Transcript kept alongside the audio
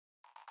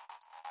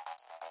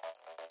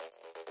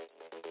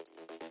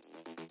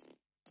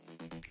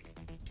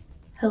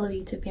Hello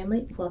YouTube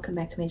family, welcome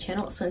back to my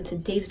channel. So in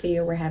today's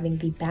video we're having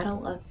the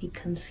battle of the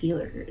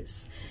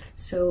concealers.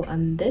 So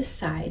on this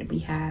side we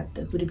have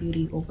the Huda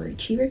Beauty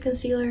Overachiever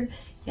concealer,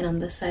 and on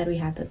this side we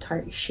have the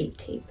Tarte Shape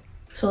Tape.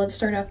 So let's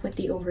start off with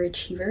the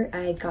Overachiever.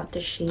 I got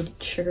the shade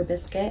Sugar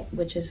Biscuit,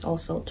 which is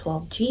also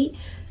 12G.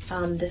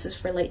 This is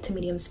for light to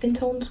medium skin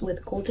tones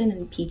with golden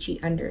and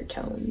peachy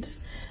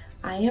undertones.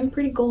 I am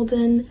pretty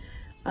golden.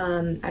 I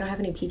don't have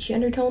any peachy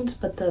undertones,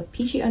 but the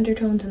peachy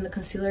undertones in the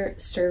concealer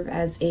serve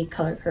as a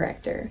color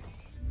corrector.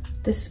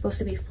 This is supposed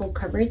to be full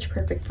coverage,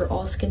 perfect for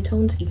all skin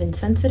tones, even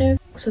sensitive.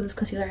 So this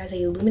concealer has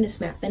a luminous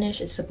matte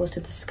finish. It's supposed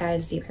to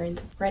disguise the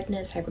appearance of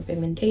redness,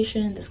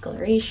 hyperpigmentation,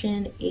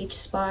 discoloration, age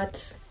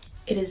spots.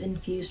 It is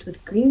infused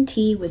with green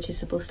tea, which is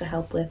supposed to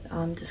help with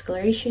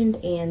discoloration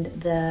and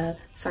the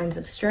signs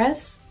of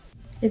stress.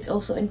 It's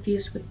also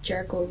infused with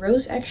charcoal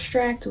rose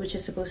extract, which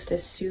is supposed to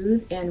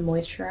soothe and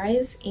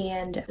moisturize.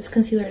 And this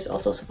concealer is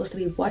also supposed to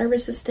be water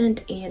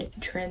resistant and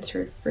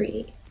transfer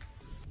free.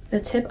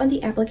 The tip on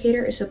the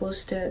applicator is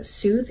supposed to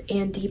soothe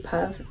and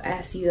depuff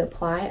as you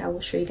apply. I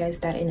will show you guys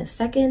that in a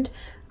second.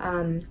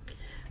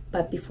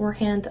 But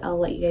beforehand, I'll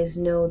let you guys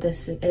know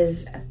this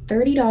is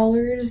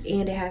 $30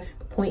 and it has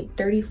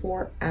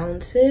 0.34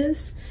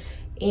 ounces.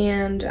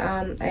 And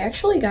I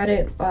actually got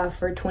it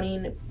for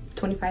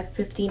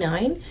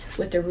 $25.59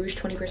 with the Rouge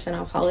 20%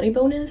 off holiday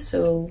bonus.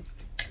 So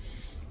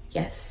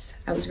yes,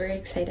 I was very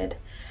excited.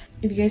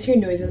 If you guys hear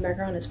noise in the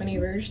background, it's my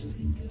neighbors.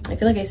 I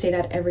feel like I say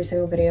that every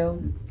single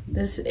video.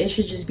 It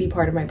should just be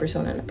part of my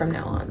persona from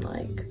now on.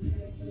 Like,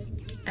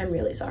 I'm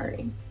really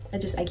sorry. I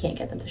can't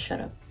get them to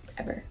shut up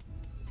ever.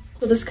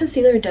 Well, this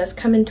concealer does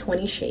come in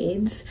 20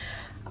 shades.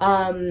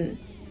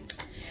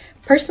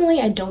 Personally,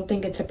 I don't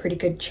think it's a pretty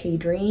good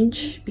shade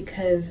range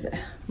because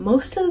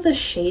most of the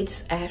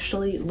shades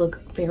actually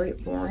look very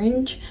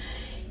orange.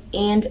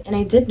 And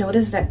I did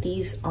notice that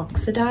these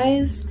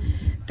oxidize.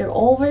 They're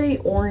all very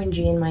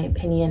orangey in my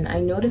opinion.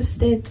 I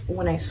noticed it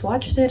when I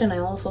swatched it, and I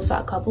also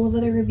saw a couple of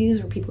other reviews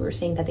where people were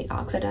saying that they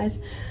oxidize.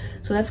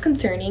 So that's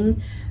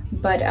concerning.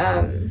 But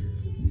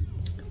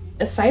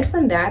aside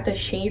from that, the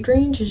shade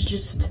range is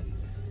just,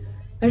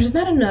 there's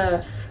not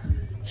enough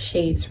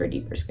shades for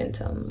deeper skin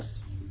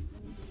tones.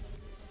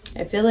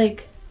 I feel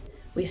like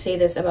we say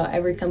this about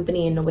every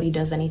company and nobody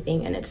does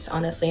anything, and it's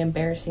honestly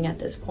embarrassing at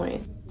this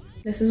point.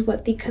 This is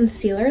what the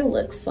concealer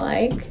looks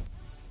like.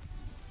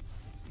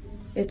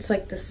 It's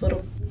like this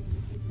little...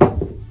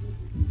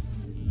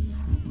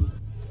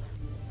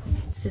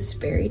 It's this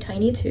very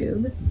tiny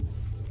tube.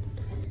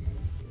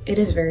 It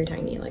is very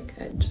tiny, like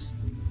I just...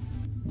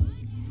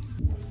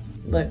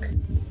 Look.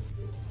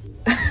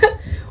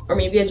 Or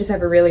maybe I just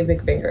have a really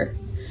big finger.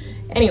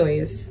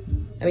 Anyways,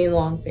 I mean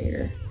long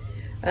finger.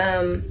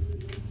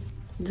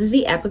 This is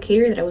the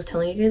applicator that I was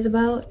telling you guys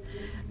about.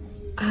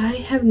 I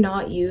have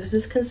not used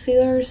this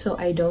concealer, so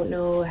I don't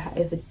know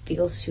if it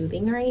feels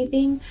soothing or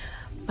anything,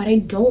 but I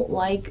don't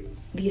like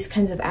these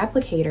kinds of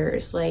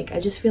applicators. Like, I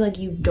just feel like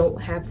you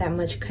don't have that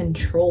much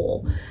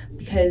control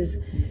because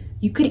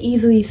you could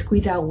easily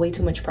squeeze out way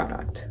too much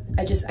product.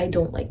 I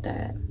don't like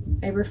that.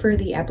 I prefer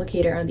the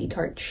applicator on the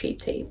Tarte Shape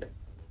Tape.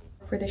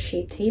 For the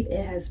Shape Tape,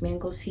 it has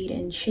mango seed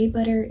and shea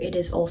butter. It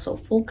is also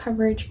full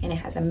coverage and it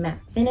has a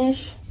matte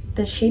finish.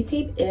 The Shape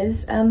Tape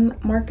is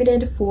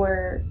marketed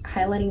for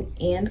highlighting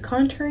and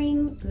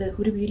contouring. The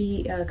Huda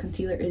Beauty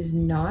concealer is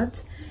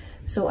not,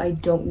 so I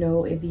don't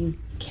know if you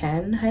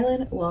can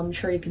highlight. Well, I'm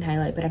sure you can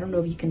highlight, but I don't know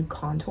if you can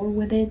contour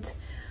with it.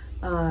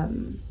 I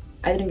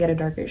didn't get a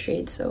darker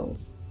shade, so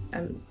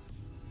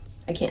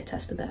I can't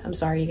test to that. I'm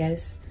sorry, you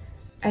guys.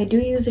 I do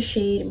use the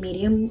shade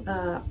Medium,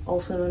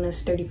 also known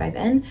as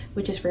 35N,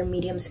 which is for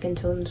medium skin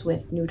tones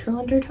with neutral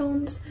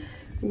undertones,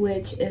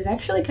 which is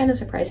actually kind of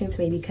surprising to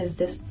me because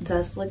this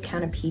does look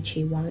kind of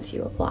peachy once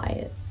you apply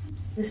it.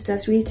 This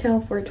does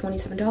retail for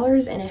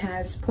 $27 and it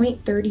has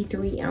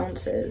 0.33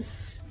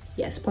 ounces.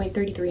 Yes,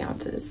 0.33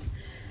 ounces.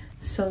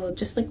 So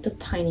just like the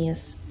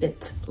tiniest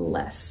bit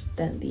less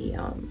than the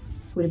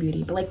Huda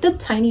Beauty, but like the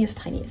tiniest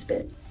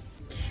bit.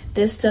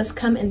 This does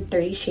come in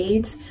 30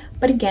 shades,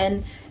 but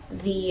again,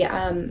 the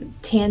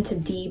tan to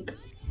deep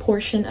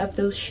portion of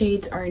those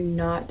shades are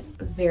not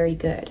very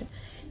good.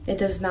 It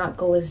does not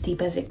go as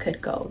deep as it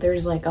could go.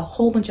 There's like a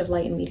whole bunch of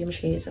light and medium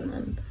shades, and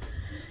then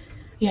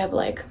you have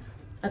like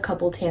a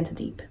couple tan to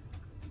deep,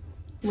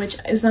 which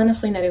is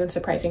honestly not even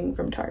surprising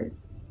from Tarte.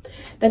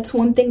 That's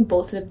one thing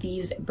both of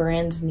these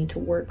brands need to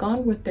work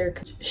on with their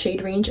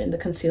shade range in the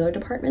concealer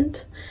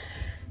department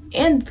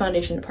and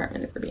foundation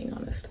department, if we're being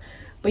honest.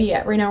 But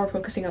yeah, right now we're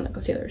focusing on the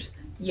concealers.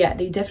 Yeah,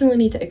 they definitely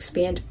need to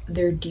expand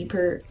their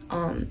deeper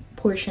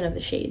portion of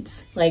the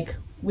shades. Like,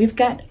 we've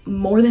got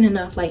more than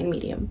enough light and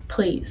medium.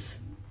 Please,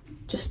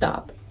 just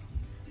stop.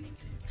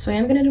 So I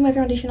am gonna do my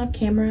foundation off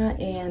camera,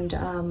 and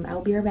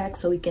I'll be right back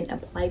so we can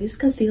apply these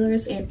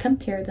concealers and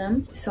compare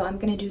them. So I'm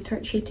gonna do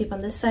Tarte Shape Tape on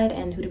this side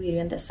and Huda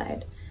Beauty on this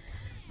side.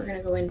 We're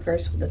gonna go in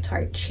first with the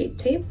Tarte Shape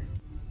Tape.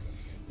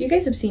 You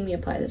guys have seen me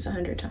apply this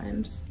 100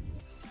 times.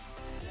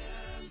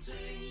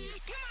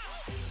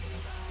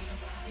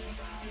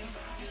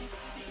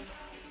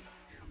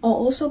 I'll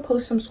also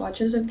post some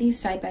swatches of these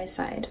side by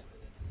side.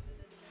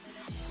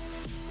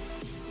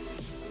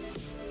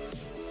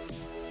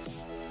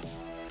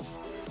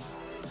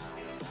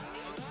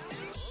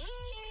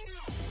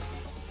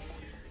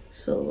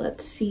 So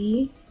let's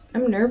see.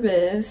 I'm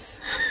nervous.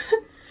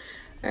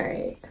 All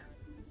right.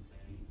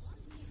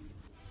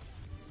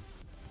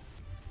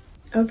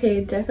 Okay,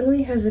 it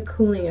definitely has a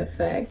cooling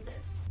effect.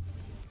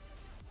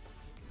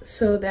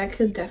 So that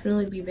could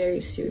definitely be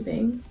very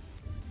soothing.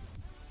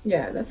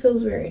 Yeah, that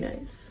feels very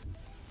nice.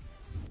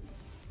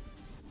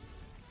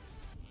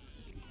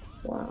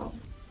 Wow.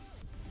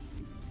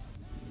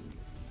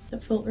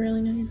 That felt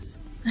really nice.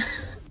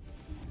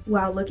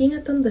 Wow, looking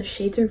at them, the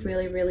shades are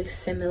really, really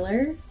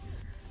similar.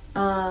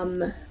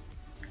 The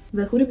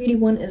Huda Beauty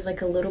one is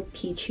like a little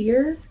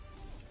peachier,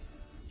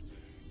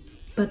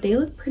 but they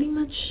look pretty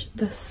much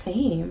the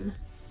same.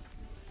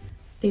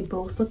 They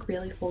both look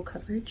really full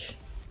coverage.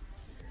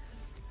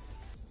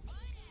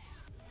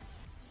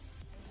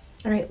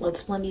 All right,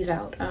 let's blend these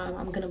out.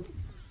 I'm gonna,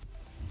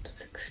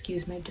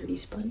 excuse my dirty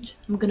sponge.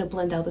 I'm gonna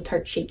blend out the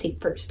Tarte Shape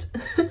Tape first.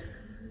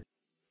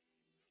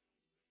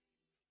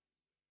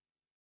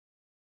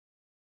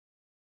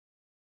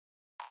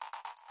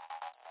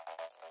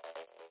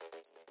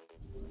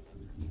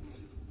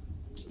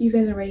 You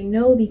guys already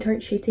know the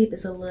Tarte Shape Tape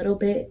is a little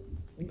bit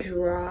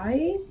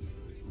dry,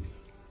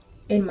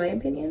 in my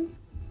opinion,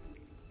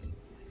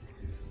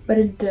 but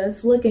it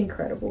does look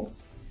incredible.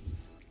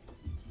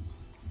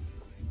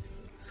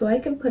 So I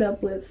can put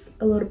up with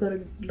a little bit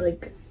of,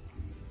 like,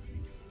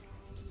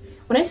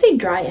 when I say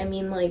dry, I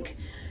mean like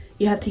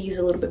you have to use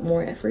a little bit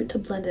more effort to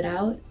blend it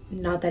out,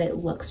 not that it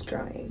looks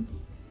drying.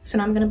 So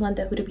now I'm gonna blend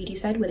the Huda Beauty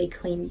side with a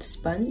clean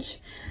sponge.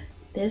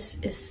 This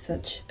is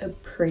such a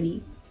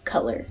pretty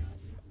color.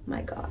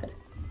 My God,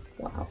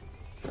 wow.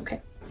 Okay.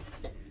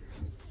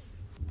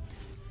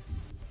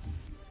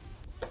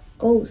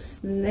 Oh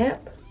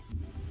snap.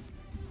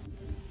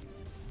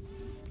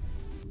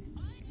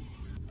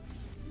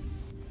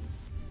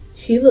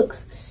 She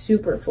looks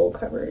super full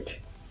coverage.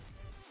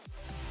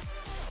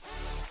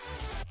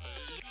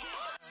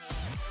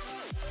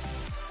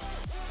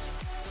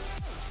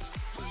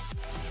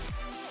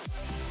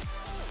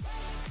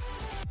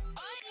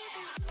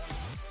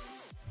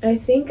 I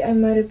think I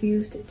might have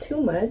used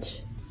too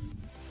much.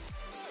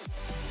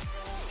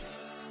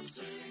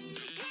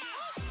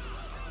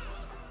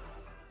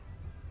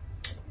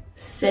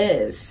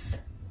 Sis.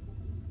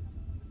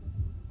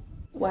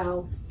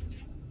 Wow.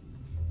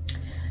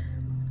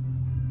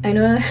 I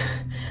know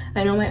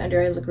my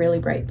under eyes look really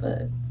bright,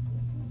 but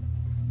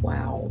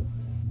wow.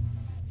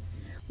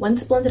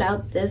 Once blended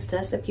out, this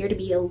does appear to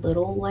be a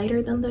little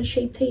lighter than the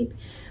Shape Tape,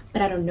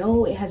 but I don't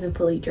know, it hasn't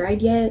fully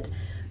dried yet,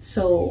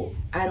 so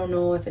I don't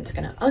know if it's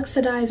gonna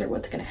oxidize or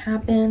what's gonna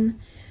happen.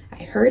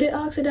 I heard it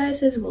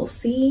oxidizes, we'll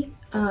see.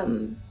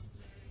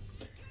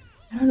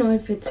 I don't know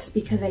if it's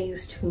because I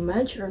used too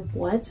much or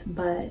what,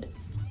 but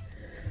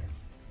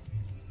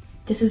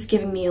this is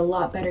giving me a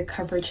lot better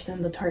coverage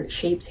than the Tarte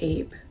Shape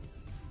Tape.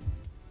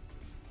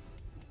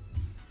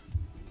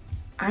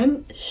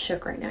 I'm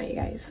shook right now, you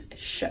guys.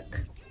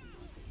 Shook.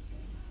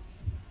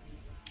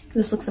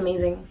 This looks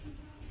amazing.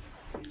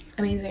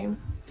 Amazing.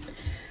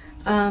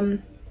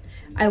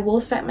 I will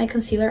set my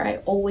concealer. I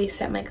always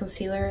set my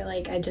concealer.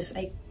 Like, I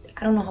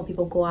don't know how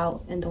people go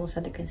out and don't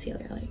set the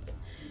concealer. Like,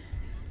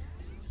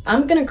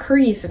 I'm gonna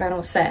crease if I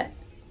don't set.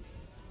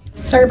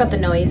 Sorry about the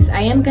noise.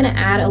 I am gonna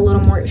add a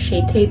little more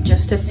Shape Tape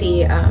just to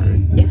see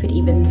if it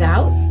evens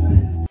out.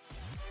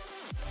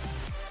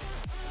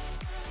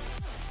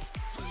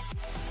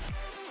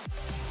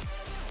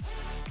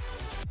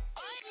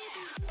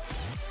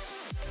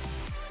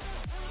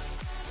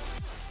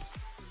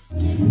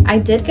 I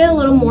did get a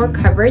little more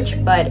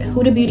coverage, but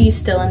Huda Beauty is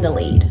still in the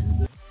lead.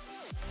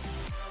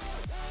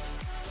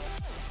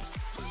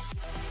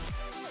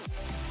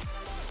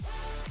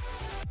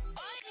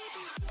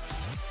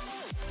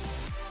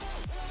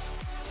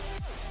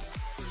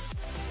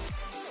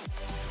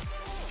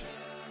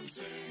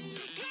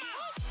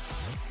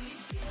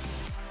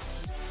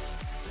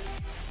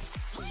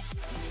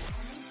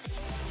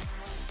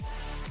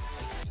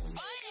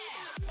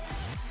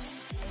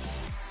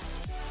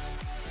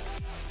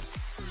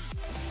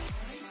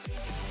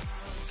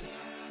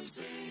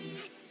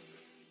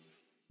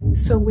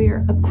 So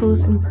we're up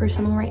close and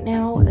personal right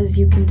now. As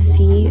you can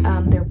see,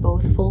 they're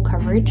both full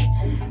coverage.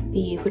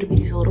 The Huda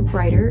Beauty is a little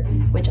brighter,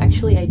 which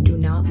actually I do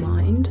not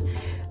mind.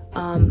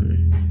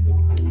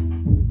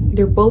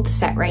 They're both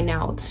set right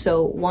now.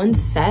 So once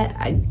set,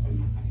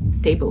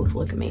 they both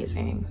look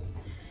amazing.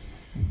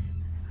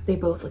 They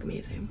both look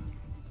amazing.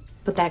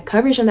 But that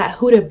coverage on that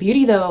Huda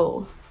Beauty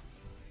though,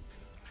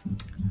 oh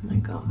my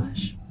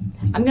gosh.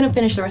 I'm gonna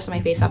finish the rest of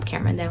my face off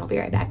camera and then I'll be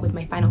right back with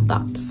my final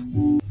thoughts.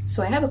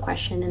 So I have a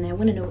question and I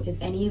want to know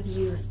if any of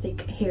you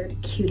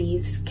thick-haired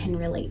cuties can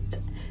relate.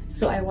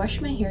 So I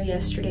washed my hair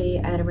yesterday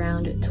at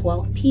around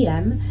 12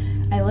 p.m.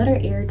 I let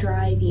it air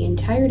dry the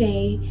entire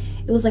day.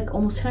 It was like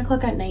almost 10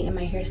 o'clock at night and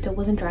my hair still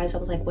wasn't dry, so I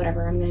was like,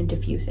 whatever, I'm gonna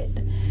diffuse it.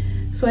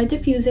 So I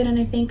diffuse it and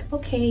I think,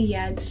 okay,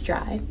 yeah, it's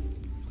dry.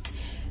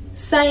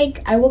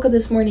 Psych! I woke up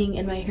this morning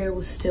and my hair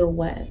was still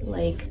wet.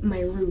 Like,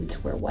 my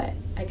roots were wet.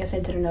 I guess I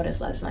didn't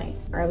notice last night,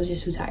 or I was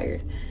just too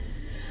tired.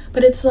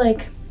 But it's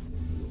like,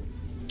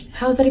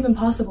 how is that even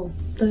possible?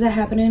 Does that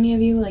happen to any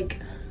of you? Like,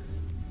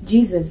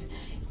 Jesus.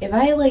 If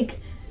I like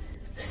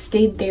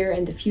stayed there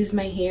and diffused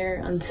my hair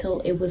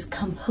until it was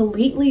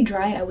completely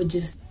dry, I would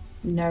just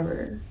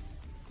never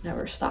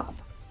stop.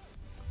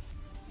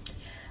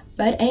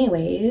 But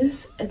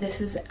anyways,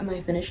 this is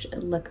my finished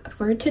look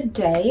for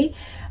today.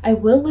 I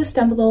will list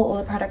down below all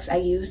the products I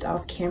used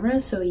off camera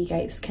so you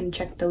guys can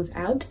check those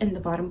out in the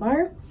bottom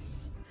bar.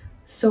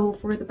 So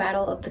for the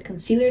battle of the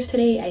concealers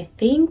today, I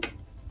think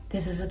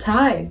this is a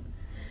tie.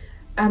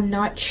 I'm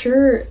not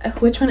sure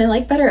which one I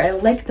like better. I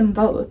like them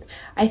both.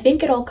 I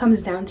think it all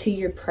comes down to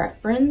your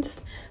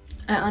preference.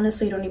 I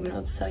honestly don't even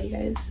know what to tell you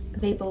guys.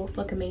 They both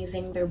look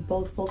amazing. They're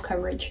both full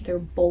coverage. They're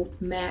both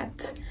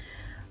matte.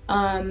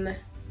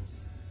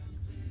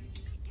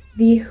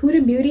 The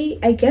Huda Beauty,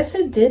 I guess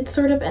it did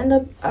sort of end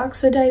up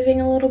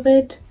oxidizing a little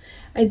bit.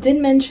 I did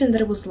mention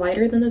that it was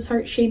lighter than the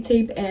Tarte Shade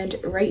Tape, and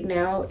right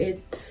now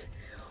it's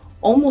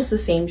almost the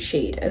same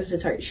shade as the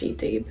Tarte Shade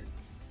Tape.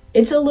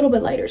 It's a little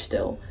bit lighter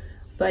still,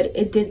 but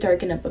it did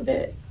darken up a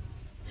bit.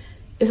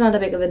 It's not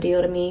that big of a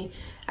deal to me.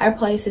 I would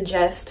probably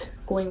suggest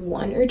going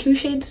 1 or 2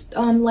 shades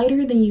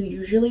lighter than you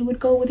usually would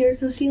go with your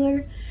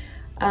concealer.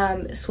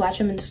 Swatch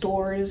them in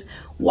stores,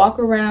 walk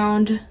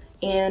around,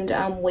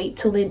 and wait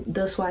till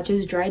the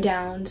swatches dry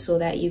down so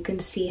that you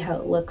can see how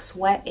it looks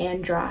wet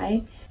and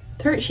dry.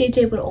 Tarte Shade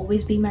Tape would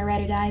always be my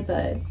ride or die,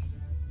 but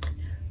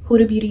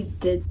Huda Beauty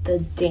did the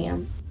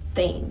damn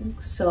thing.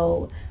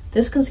 So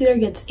this concealer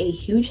gets a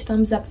huge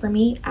thumbs up for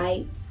me.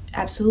 I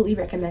absolutely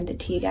recommend it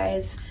to you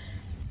guys.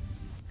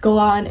 Go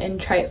on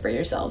and try it for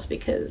yourselves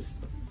because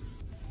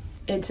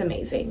it's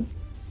amazing.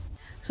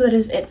 So that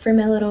is it for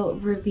my little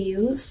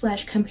review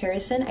 /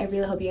 comparison. I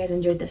really hope you guys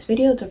enjoyed this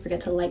video. Don't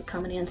forget to like,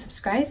 comment, and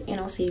subscribe, and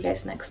I'll see you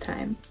guys next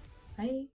time. Bye.